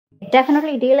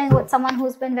definitely dealing with someone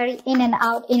who's been very in and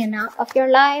out of your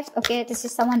life. Okay, this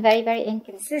is someone very, very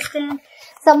inconsistent.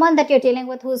 Someone that you're dealing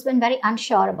with who's been very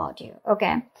unsure about you.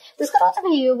 Okay, this could also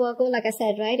be you, Virgo, like I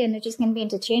said, right? Energies can be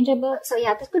interchangeable. So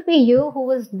yeah, this could be you who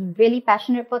was really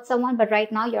passionate about someone, but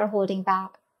right now you're holding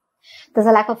back. There's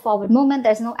a lack of forward movement.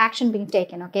 There's no action being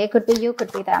taken. Okay, could be you,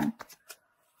 could be them.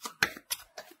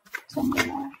 Something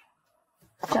more.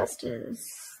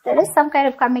 Justice. There is some kind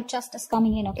of karmic justice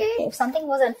coming in, okay? If something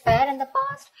was unfair in the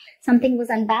past, something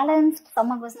was unbalanced,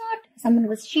 someone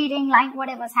was cheating, lying,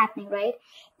 whatever's happening, right?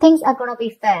 Things are going to be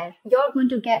fair. You're going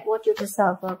to get what you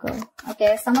deserve, Virgo,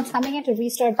 okay? Someone's coming in to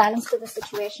restore balance to the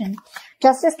situation.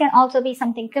 Justice can also be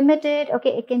something committed,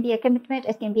 okay? It can be a commitment,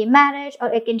 it can be marriage,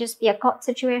 or it can just be a court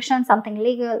situation, something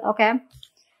legal, okay?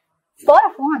 Four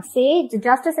of Wands, see? The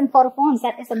Justice and Four of Wands,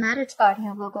 that is a marriage card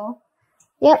here, Virgo.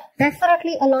 Yep,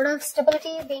 definitely a lot of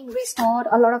stability being restored,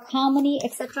 a lot of harmony,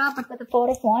 etc. But with the Four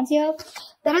of Wands here,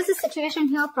 there is a situation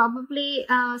here, probably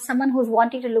someone who's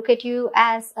wanting to look at you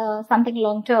as something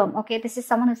long-term. Okay, this is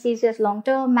someone who sees you as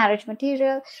long-term, marriage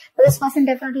material. But this person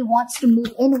definitely wants to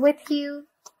move in with you,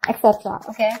 etc.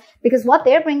 Okay, because what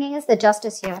they're bringing is the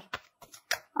justice here.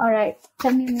 All right,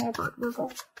 tell me more about Virgo.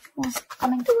 Who's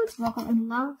coming towards Virgo in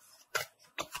love?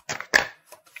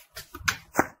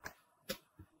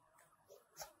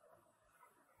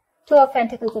 Two of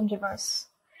Pentacles in reverse.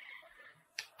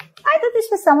 Either this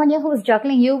was someone here who was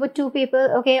juggling you with two people,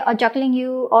 okay, or juggling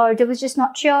you, or they was just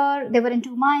not sure. They were in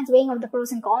two minds, weighing out the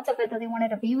pros and cons of whether they wanted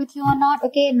to be with you or not.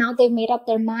 Okay, now they've made up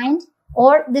their mind.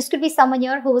 Or this could be someone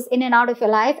here who was in and out of your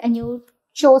life and you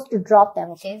chose to drop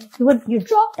them, okay? You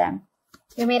dropped them.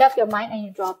 You made up your mind and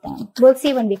you dropped them. We'll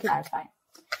see when we clarify.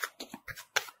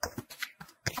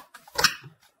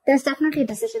 There's definitely a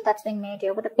decision that's being made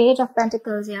here with the Page of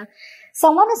Pentacles here.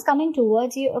 Someone is coming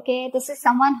towards you, okay? This is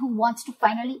someone who wants to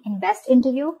finally invest into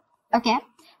you, okay?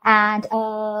 And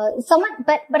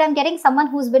but I'm getting someone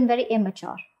who's been very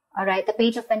immature, all right? The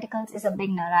Page of Pentacles is a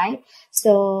beginner, right?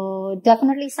 So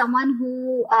definitely someone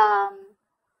who,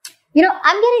 you know,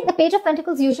 I'm getting the Page of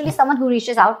Pentacles, usually someone who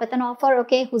reaches out with an offer,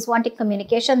 okay? Who's wanting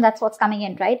communication, that's what's coming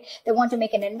in, right? They want to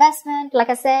make an investment. Like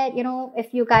I said, you know,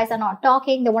 if you guys are not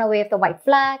talking, they want to wave the white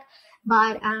flag.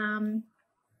 But,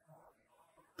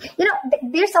 you know,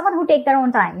 there's someone who take their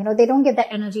own time. You know, they don't give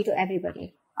that energy to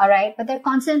everybody. All right. But they're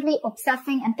constantly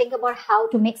obsessing and think about how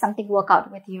to make something work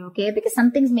out with you. Okay. Because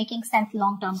something's making sense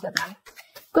long term to them.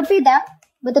 Could be them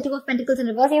with the Two of Pentacles in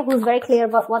reverse here, who's very clear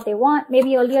about what they want.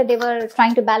 Maybe earlier they were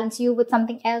trying to balance you with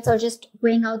something else or just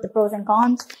weighing out the pros and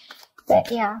cons. But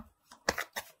yeah.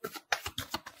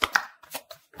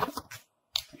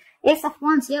 Ace of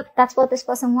Wands. Yep. That's what this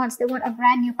person wants. They want a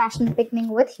brand new passionate beginning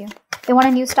with you. They want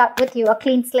a new start with you, a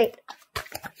clean slate.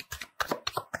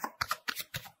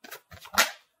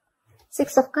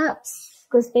 Six of Cups.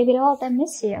 Because baby doll, they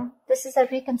miss you. This is a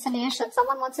reconciliation.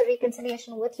 Someone wants a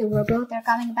reconciliation with you, Virgo. They're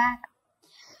coming back.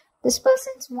 This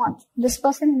person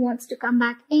wants to come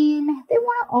back in. They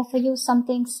want to offer you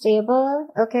something stable,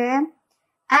 okay?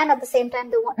 And at the same time,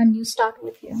 they want a new start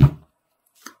with you.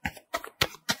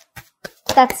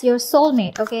 That's your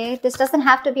soulmate, okay? This doesn't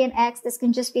have to be an ex. This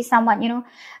can just be someone, you know,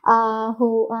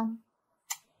 who,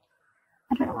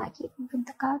 I don't know why I keep moving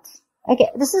the cards. Okay,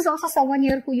 this is also someone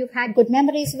here who you've had good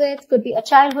memories with. Could be a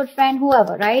childhood friend,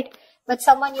 whoever, right? But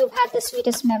someone you've had the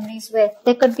sweetest memories with.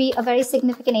 There could be a very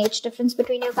significant age difference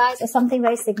between you guys or something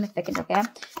very significant, okay?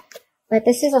 But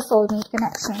this is a soulmate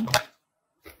connection.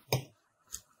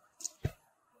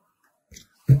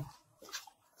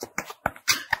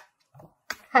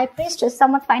 High Priestess,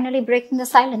 someone finally breaking the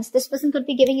silence. This person could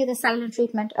be giving you the silent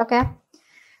treatment, okay?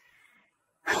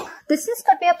 This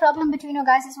could be a problem between you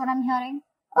guys is what I'm hearing.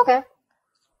 Okay.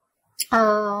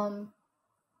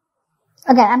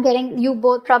 Again, I'm getting you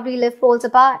both probably live poles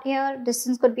apart here.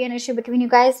 Distance could be an issue between you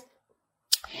guys.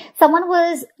 Someone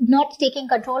was not taking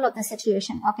control of the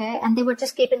situation, okay? And they were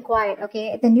just keeping quiet,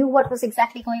 okay? They knew what was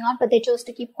exactly going on, but they chose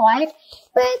to keep quiet.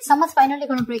 But someone's finally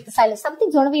going to break the silence.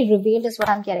 Something's going to be revealed is what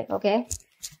I'm getting, okay?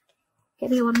 Give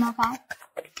me one more card.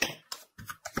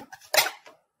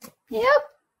 Yep,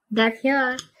 that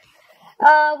here.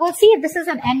 We'll see if this is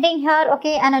an ending here,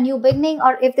 okay, and a new beginning,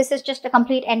 or if this is just a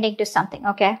complete ending to something,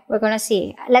 okay? We're going to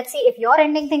see. Let's see if you're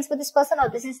ending things with this person, or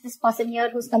this is this person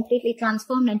here who's completely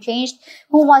transformed and changed,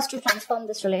 who wants to transform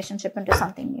this relationship into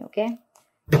something new, okay?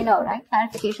 You know, right?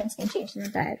 Clarifications can change the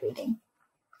entire reading.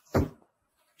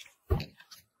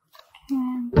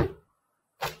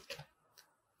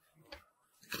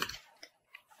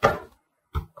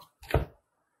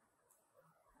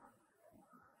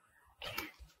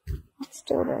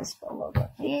 Do this for a little bit,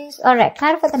 please. All right,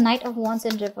 clarify the Knight of Wands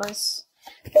in reverse.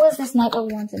 Who is this Knight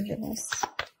of Wands in reverse?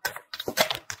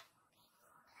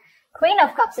 Queen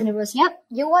of Cups in reverse. Yep,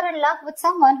 you were in love with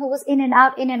someone who was in and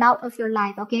out of your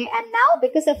life, okay? And now,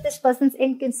 because of this person's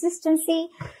inconsistency,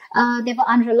 they were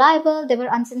unreliable, they were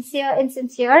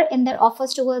insincere in their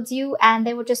offers towards you, and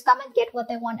they would just come and get what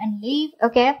they want and leave,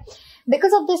 okay?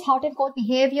 Because of this hot and cold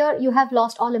behavior, you have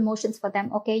lost all emotions for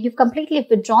them, okay? You've completely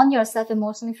withdrawn yourself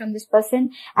emotionally from this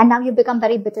person, and now you become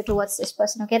very bitter towards this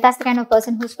person, okay? That's the kind of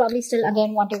person who's probably still,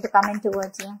 again, wanting to come in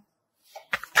towards you.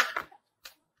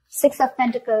 Six of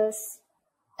Pentacles.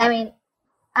 I mean,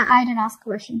 I didn't ask a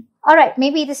question. All right,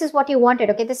 maybe this is what you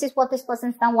wanted, okay? This is what this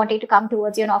person's now wanting to come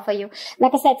towards you and offer you.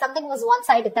 Like I said, something was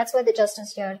one-sided. That's why the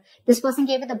justice here. This person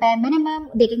gave you the bare minimum.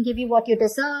 They didn't give you what you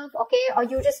deserve, okay? Or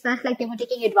you just felt like they were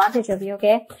taking advantage of you,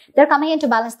 okay? They're coming in to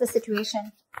balance the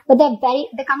situation. But they're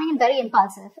coming in very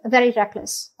impulsive, very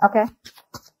reckless, okay?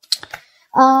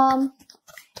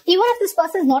 Even if this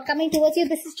person is not coming towards you,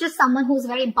 this is just someone who's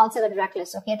very impulsive and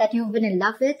reckless, okay? That you've been in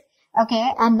love with.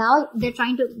 Okay, and now there's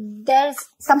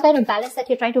some kind of balance that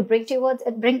you're trying to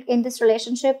bring in this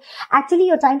relationship. Actually,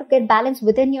 you're trying to get balance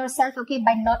within yourself, okay,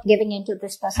 by not giving in to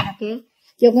this person, okay?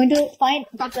 You're going to find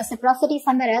that reciprocity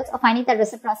somewhere else or finding that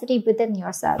reciprocity within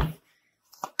yourself.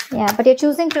 Yeah, but you're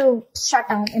choosing to shut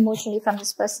down emotionally from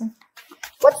this person.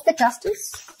 What's the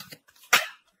justice?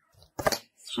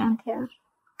 Strength here.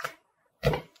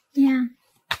 Yeah.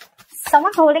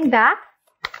 Someone holding back,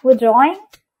 withdrawing.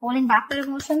 Holding back their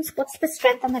emotions. What's the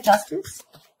strength and the justice?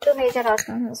 Two major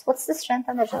arcanas. What's the strength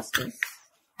and the justice?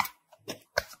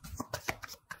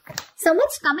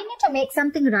 Someone's coming in to make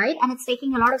something right and it's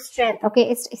taking a lot of strength. Okay,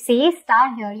 it's say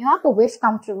star here. You have a wish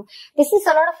come true. This is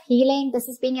a lot of healing. This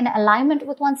is being in alignment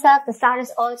with oneself. The star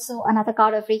is also another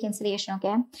card of reconciliation,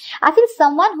 okay? I feel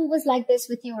someone who was like this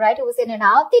with you, right? Who was in and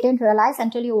out. They didn't realize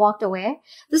until you walked away.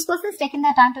 This person's taken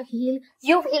their time to heal.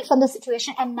 You've healed from the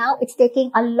situation and now it's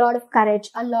taking a lot of courage,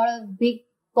 a lot of big,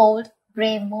 bold,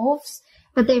 brave moves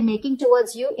that they're making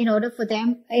towards you in order for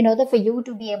you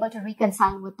to be able to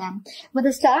reconcile with them. With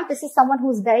the star, this is someone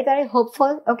who's very, very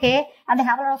hopeful, okay? And they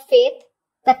have a lot of faith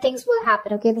that things will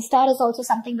happen, okay? The star is also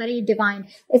something very divine.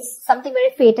 It's something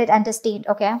very fated and destined,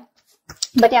 okay?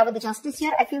 But yeah, with the justice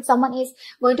here, I feel someone is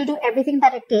going to do everything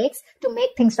that it takes to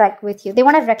make things right with you. They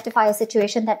want to rectify a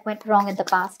situation that went wrong in the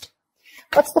past.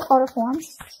 What's the Four of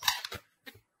Wands?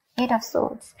 Eight of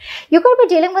Swords. You could be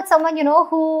dealing with someone, you know,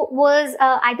 who was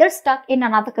either stuck in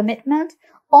another commitment,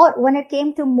 or when it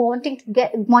came to wanting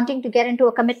to get into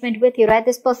a commitment with you, right?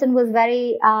 This person was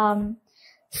very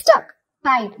stuck,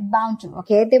 tied, bound to,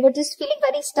 okay? They were just feeling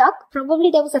very stuck.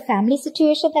 Probably there was a family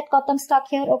situation that got them stuck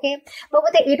here, okay? But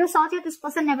with the Eight of Swords here, this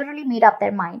person never really made up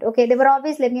their mind, okay? They were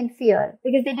always living in fear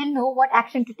because they didn't know what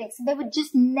action to take. So they would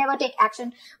just never take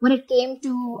action when it came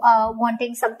to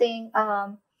wanting something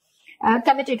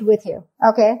committed with you,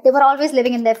 okay? They were always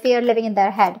living in their fear, living in their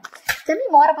head. Tell me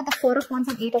more about the Four of Wands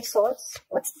and Eight of Swords.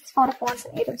 What's this Four of Wands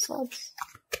and Eight of Swords?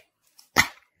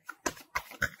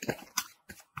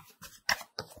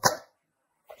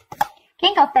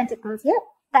 King of Pentacles. Yep,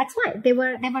 that's why they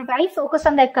were very focused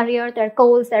on their career, their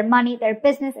goals, their money, their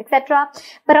business, etc.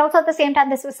 But also at the same time,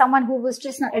 this was someone who was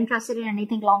just not interested in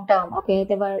anything long term. Okay,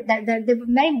 they were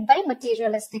very, very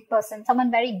materialistic person,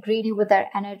 someone very greedy with their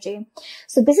energy.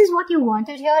 So this is what you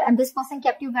wanted here, and this person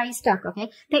kept you very stuck. Okay,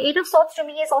 the Eight of Swords to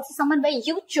me is also someone where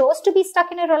you chose to be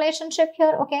stuck in a relationship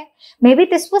here. Okay, maybe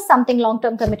this was something long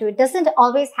term commitment. It doesn't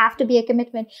always have to be a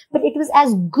commitment, but it was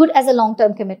as good as a long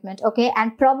term commitment. Okay,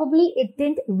 and probably it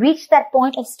didn't reach that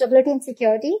point of stability and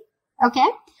security. Okay,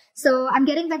 so I'm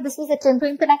getting that this was a twin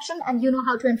flame connection, and you know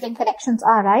how twin flame connections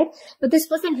are, right? But this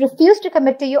person refused to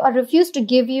commit to you, or refused to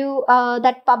give you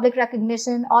that public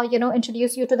recognition, or you know,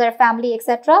 introduce you to their family,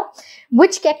 etc.,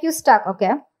 which kept you stuck.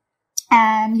 Okay,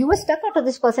 and you were stuck to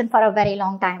this person for a very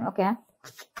long time. Okay,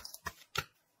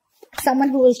 someone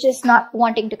who is just not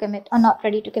wanting to commit or not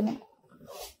ready to commit.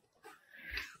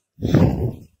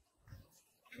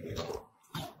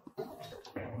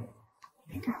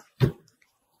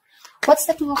 What's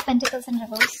the Two of Pentacles in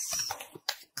reverse?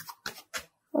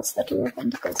 What's the Two of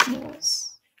Pentacles in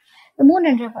reverse? The Moon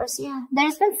in reverse, yeah. There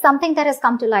has been something that has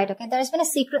come to light, okay? There has been a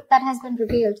secret that has been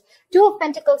revealed. Two of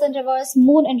Pentacles in reverse,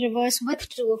 Moon in reverse with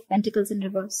Two of Pentacles in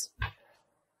reverse.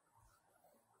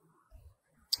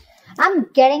 I'm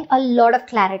getting a lot of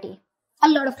clarity. A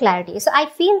lot of clarity. So I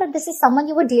feel that this is someone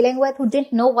you were dealing with who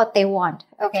didn't know what they want.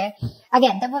 Okay.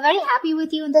 Again, they were very happy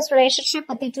with you in this relationship,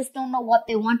 but they just don't know what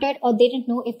they wanted, or they didn't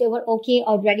know if they were okay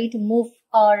or ready to move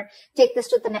or take this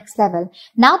to the next level.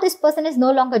 Now this person is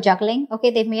no longer juggling.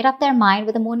 Okay, they've made up their mind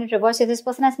with the moon in reverse. So this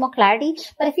person has more clarity,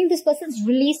 but I feel this person's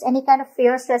released any kind of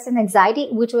fear, stress, and anxiety,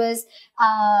 which was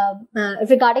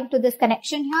regarding to this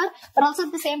connection here. But also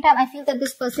at the same time, I feel that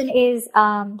this person is,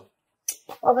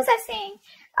 what was I saying?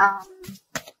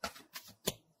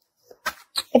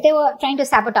 If they were trying to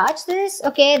sabotage this,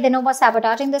 okay, they're no more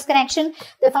sabotaging this connection.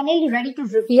 They're finally ready to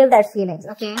reveal their feelings,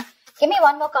 okay? Give me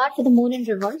one more card for the moon in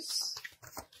reverse.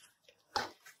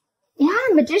 Yeah,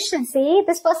 Magician, see?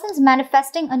 This person's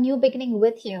manifesting a new beginning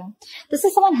with you. This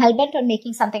is someone hell-bent on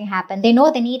making something happen. They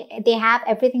know they have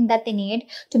everything that they need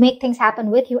to make things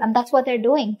happen with you, and that's what they're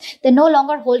doing. They're no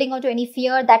longer holding on to any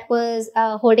fear that was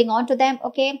holding on to them,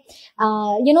 okay?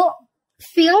 You know,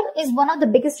 fear is one of the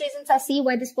biggest reasons I see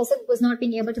why this person was not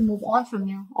being able to move on from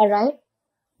you, all right?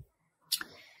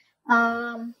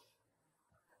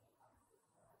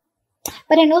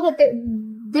 But I know that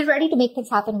they're ready to make things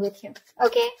happen with you,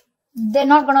 okay? They're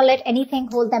not going to let anything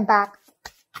hold them back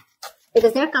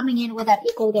because they're coming in with that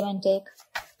equal give and take.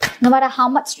 No matter how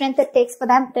much strength it takes for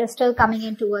them, they're still coming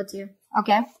in towards you,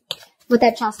 okay? With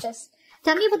that justice.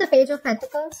 Tell me about the Page of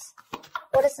Pentacles.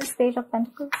 What is this Page of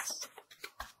Pentacles?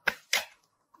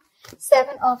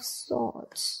 Seven of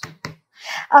Swords.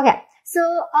 Okay, so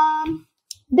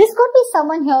this could be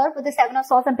someone here with the Seven of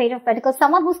Swords and Page of Pentacles,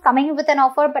 someone who's coming in with an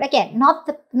offer, but again, not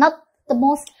the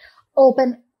most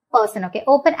open person, okay?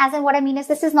 Open as in what I mean is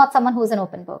this is not someone who's an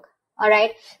open book, all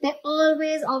right? They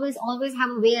always have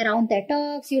a way around their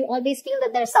talks. You'll always feel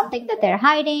that there's something that they're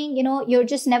hiding, you know, you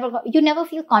never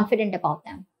feel confident about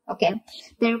them. Okay,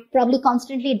 they're probably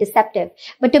constantly deceptive.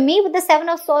 But to me, with the Seven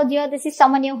of Swords here, this is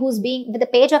someone here who's being, with the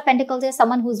Page of Pentacles here,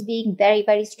 someone who's being very,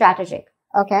 very strategic.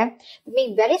 Okay,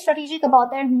 being very strategic about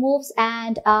their moves,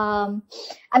 and I'm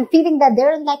feeling that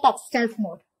they're in like that stealth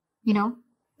mode. You know,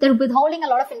 they're withholding a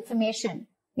lot of information.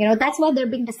 You know, that's why they're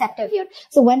being deceptive here.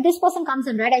 So when this person comes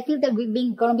in, right, I feel they're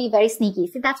going to be very sneaky.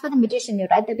 See, that's for the Magician here,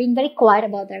 right? They're being very quiet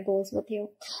about their goals with you.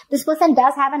 This person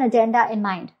does have an agenda in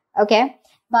mind. Okay,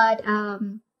 but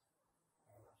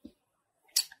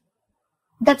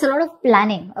that's a lot of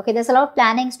planning, okay? There's a lot of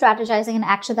planning, strategizing, and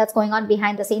action that's going on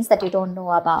behind the scenes that you don't know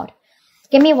about.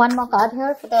 Give me one more card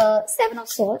here for the Seven of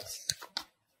Swords.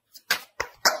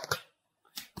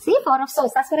 See, Four of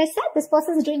Swords. That's what I said. This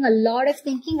person is doing a lot of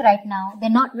thinking right now. They're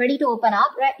not ready to open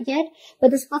up yet, but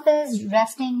this person is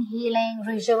resting, healing,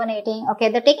 rejuvenating.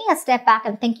 Okay, they're taking a step back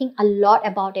and thinking a lot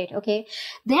about it. Okay,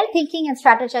 they're thinking and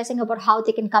strategizing about how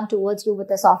they can come towards you with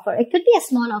this offer. It could be a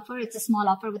small offer. It's a small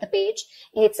offer with a page.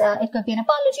 It could be an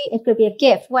apology. It could be a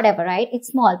gift, whatever, right? It's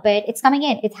small, but it's coming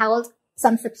in. It holds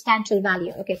some substantial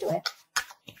value, okay, to it.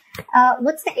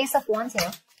 What's the Ace of Wands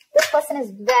here? This person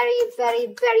is very,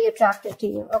 very, very attracted to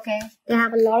you, okay? They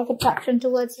have a lot of attraction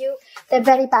towards you. They're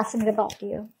very passionate about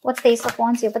you. What's the Ace of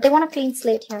Wands here? But they want a clean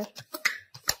slate here.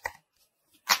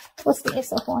 What's the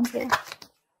Ace of Wands here?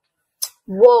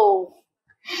 Whoa.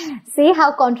 See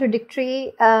how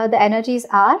contradictory the energies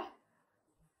are?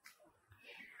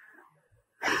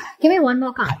 Give me one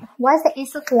more card. Why is the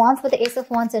Ace of Wands with the Ace of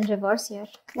Wands in reverse here?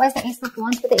 Why is the Ace of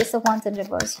Wands with the Ace of Wands in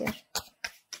reverse here?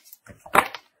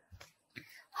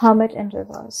 Hermit in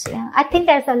reverse. Yeah, I think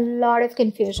there's a lot of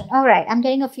confusion. All right, I'm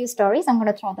getting a few stories. I'm going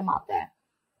to throw them out there.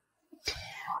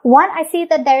 One, I see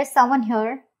that there is someone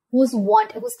here who's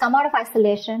come out of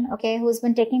isolation, okay, who's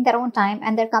been taking their own time,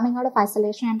 and they're coming out of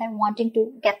isolation and they're wanting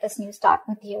to get this new start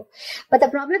with you. But the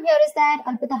problem here is that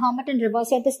with the Hermit in reverse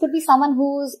here, this could be someone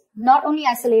who's not only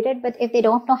isolated, but if they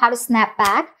don't know how to snap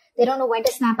back, they don't know when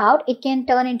to snap out, it can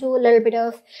turn into a little bit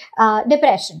of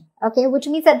depression, okay, which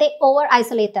means that they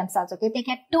over-isolate themselves, okay, they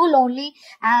get too lonely,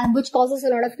 and which causes a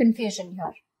lot of confusion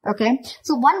here, okay.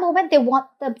 So one moment they want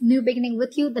the new beginning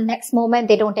with you, the next moment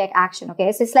they don't take action,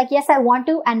 okay. So it's like, yes, I want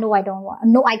to, and no, I don't want,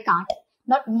 no, I can't,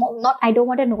 not I don't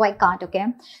want to, no, I can't, okay.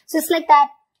 So it's like that,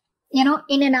 you know,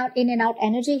 in and out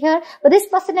energy here. But this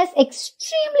person is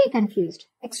extremely confused.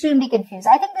 Extremely confused.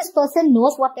 I think this person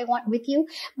knows what they want with you,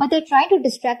 but they're trying to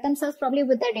distract themselves probably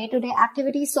with their day-to-day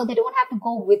activities, so they don't have to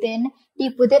go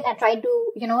deep within and try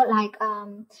to, you know, like,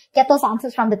 get those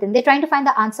answers from within. They're trying to find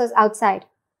the answers outside.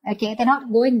 Okay. They're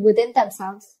not going within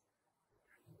themselves.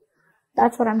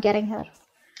 That's what I'm getting here.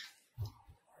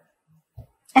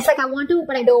 It's like, I want to,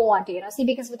 but I don't want to, you know, see,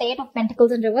 because with the Eight of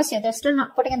Pentacles in reverse here, they're still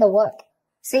not putting in the work.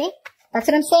 See, that's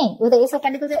what I'm saying. With the Ace of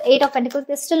Pentacles, Eight of Pentacles,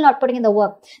 they're still not putting in the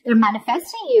work. They're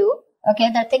manifesting you.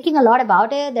 Okay, they're thinking a lot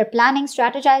about it. They're planning,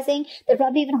 strategizing. They're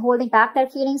probably even holding back their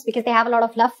feelings because they have a lot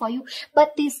of love for you.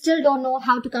 But they still don't know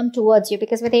how to come towards you,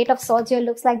 because with Eight of Swords here, it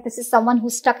looks like this is someone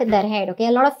who's stuck in their head. Okay,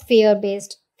 a lot of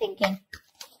fear-based thinking.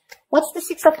 What's the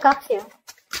Six of Cups here?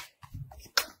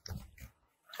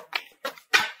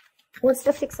 What's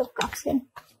the Six of Cups here?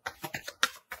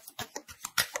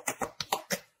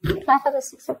 Try for the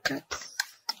Six of Cups.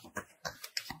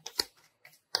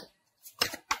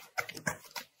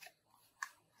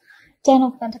 Ten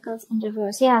of Pentacles in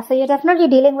reverse. Yeah, so you're definitely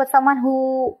dealing with someone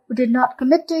who did not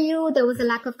commit to you. There was a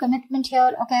lack of commitment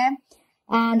here, okay?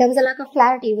 And there was a lack of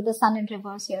clarity with the Sun in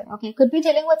reverse here, okay? Could be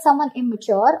dealing with someone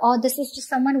immature, or this is just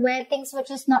someone where things were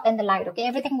just not in the light, okay?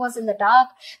 Everything was in the dark.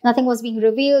 Nothing was being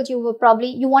revealed. You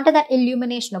wanted that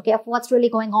illumination, okay, of what's really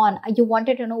going on. You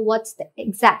wanted to know what's the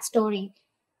exact story,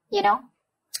 you know?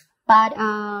 But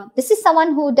this is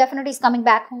someone who definitely is coming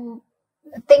back, who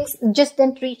things just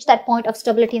didn't reach that point of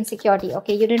stability and security,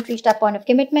 okay? You didn't reach that point of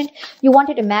commitment. You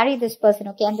wanted to marry this person,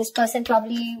 okay? And this person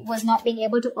probably was not being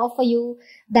able to offer you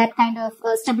that kind of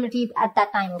stability at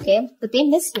that time, okay? But they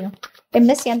miss you. They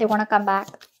miss you and they want to come back.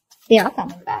 They are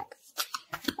coming back.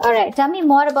 All right. Tell me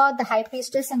more about the High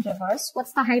Priestess in reverse.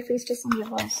 What's the High Priestess in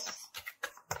reverse?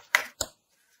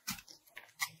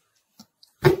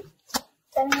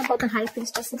 Tell me about the High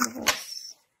Priestess in reverse.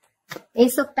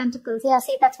 Ace of Pentacles. Yeah,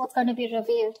 see, that's what's going to be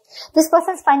revealed. This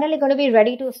person's finally going to be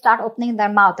ready to start opening their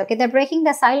mouth, okay? They're breaking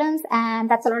their silence, and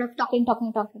that's a lot of talking,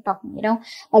 you know?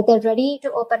 Like, they're ready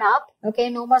to open up, okay?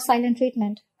 No more silent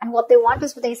treatment. And what they want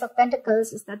is with Ace of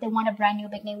Pentacles is that they want a brand new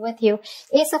beginning with you.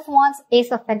 Ace of Wands,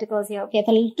 Ace of Pentacles here, okay?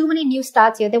 There are too many new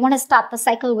starts here. They want to start the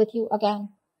cycle with you again.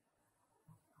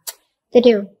 They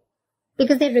do.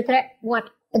 Because they regret what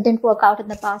didn't work out in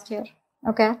the past here,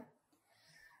 okay?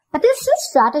 But they're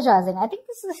just strategizing. I think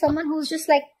this is someone who's just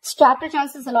like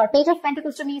strategizes a lot. Page of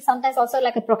Pentacles to me is sometimes also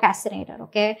like a procrastinator,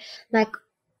 okay? Like,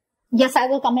 yes, I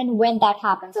will come in when that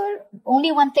happens. Or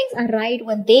only when things are right,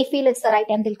 when they feel it's the right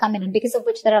time, they'll come in. And because of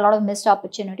which there are a lot of missed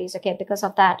opportunities, okay? Because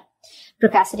of that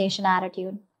procrastination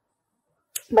attitude.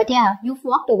 But yeah, you've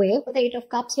walked away with the Eight of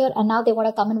Cups here, and now they want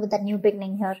to come in with that new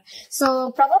beginning here.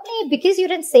 So probably because you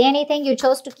didn't say anything, you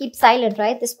chose to keep silent,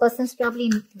 right? This person's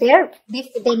probably there.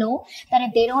 They know that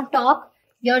if they don't talk,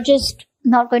 you're just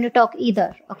not going to talk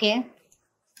either, okay?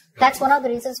 That's one of the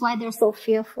reasons why they're so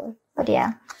fearful. But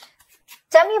yeah.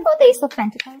 Tell me about the Ace of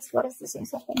Pentacles. What is this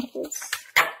Ace of Pentacles?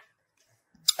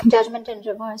 Judgment in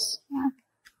reverse. Yeah.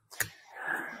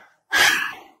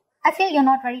 I feel you're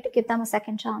not ready to give them a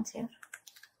second chance here.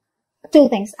 Two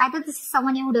things. Either this is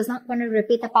someone who does not want to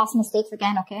repeat the past mistakes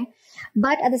again, okay?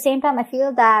 But at the same time, I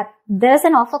feel that there's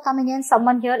an offer coming in.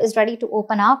 Someone here is ready to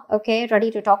open up, okay? Ready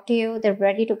to talk to you. They're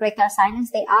ready to break their silence.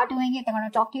 They are doing it. They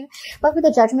want to talk to you. But with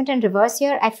the Judgment in reverse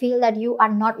here, I feel that you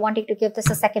are not wanting to give this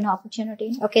a second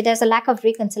opportunity, okay? There's a lack of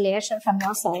reconciliation from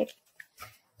your side.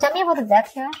 Tell me about the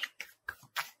Death here.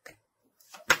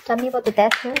 Tell me about the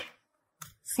Death here.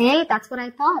 See, that's what I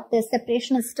thought. The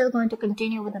separation is still going to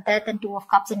continue with the Death and Two of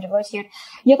Cups in reverse here.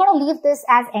 You're going to leave this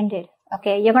as ended,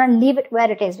 okay? You're going to leave it where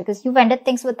it is because you've ended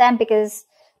things with them because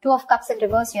Two of Cups in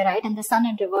reverse here, right? And the Sun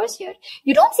in reverse here.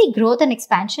 You don't see growth and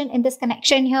expansion in this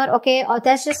connection here, okay? Or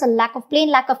there's just a plain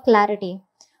lack of clarity.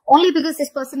 Only because this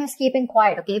person is keeping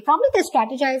quiet, okay? Probably they're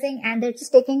strategizing and they're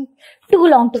just taking too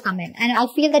long to come in. And I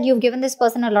feel that you've given this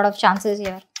person a lot of chances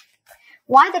here.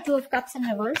 Why the Two of Cups in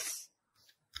reverse?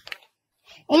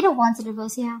 Eight of Wands in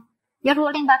reverse, yeah. You're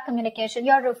holding back communication.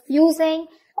 You're refusing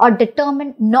or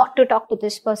determined not to talk to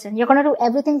this person. You're going to do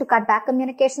everything to cut back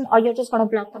communication, or you're just going to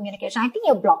block communication. I think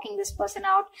you're blocking this person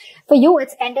out. For you,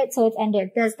 it's ended, so it's ended.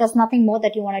 There's nothing more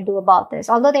that you want to do about this.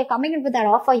 Although they're coming in with that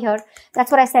offer here,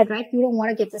 that's what I said, right? You don't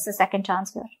want to give this a second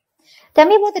chance here. Tell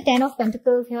me about the Ten of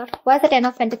Pentacles here. Why is the Ten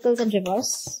of Pentacles in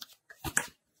reverse?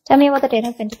 Tell me about the Ten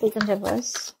of Pentacles in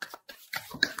reverse.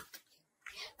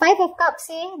 Five of Cups,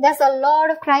 see, there's a lot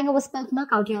of crying over spilt milk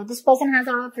out here. This person has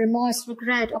a lot of remorse,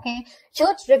 regret, okay?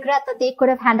 Huge regret that they could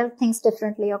have handled things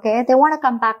differently, okay? They want to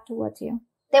come back towards you.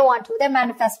 They want to. They're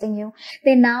manifesting you.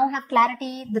 They now have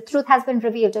clarity. The truth has been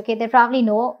revealed, okay? They probably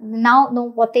know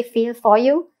what they feel for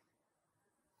you.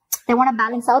 They want to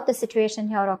balance out the situation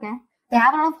here, okay? They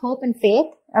have a lot of hope and faith,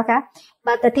 okay?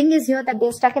 But the thing is here that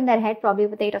they're stuck in their head probably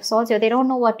with the Eight of Swords here. They don't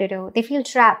know what to do. They feel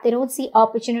trapped. They don't see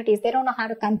opportunities. They don't know how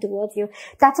to come towards you.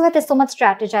 That's why there's so much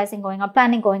strategizing going on,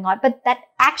 planning going on. But that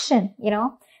action, you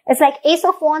know, it's like Ace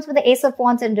of Wands with the Ace of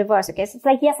Wands in reverse, okay? So it's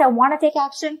like, yes, I want to take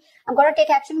action. I'm going to take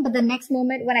action. But the next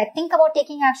moment when I think about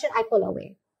taking action, I pull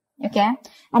away, okay?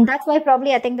 And that's why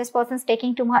probably I think this person's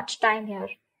taking too much time here.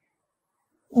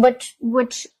 Which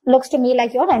looks to me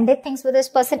like you're ended things with this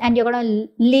person and you're going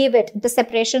to leave it. The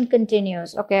separation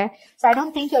continues, okay? So I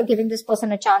don't think you're giving this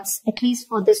person a chance, at least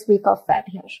for this week of Feb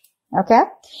here, okay?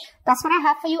 That's what I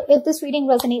have for you. If this reading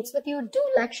resonates with you, do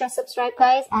like, share, subscribe,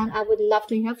 guys. And I would love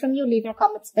to hear from you. Leave your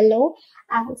comments below.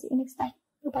 I will see you next time.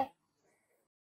 Goodbye.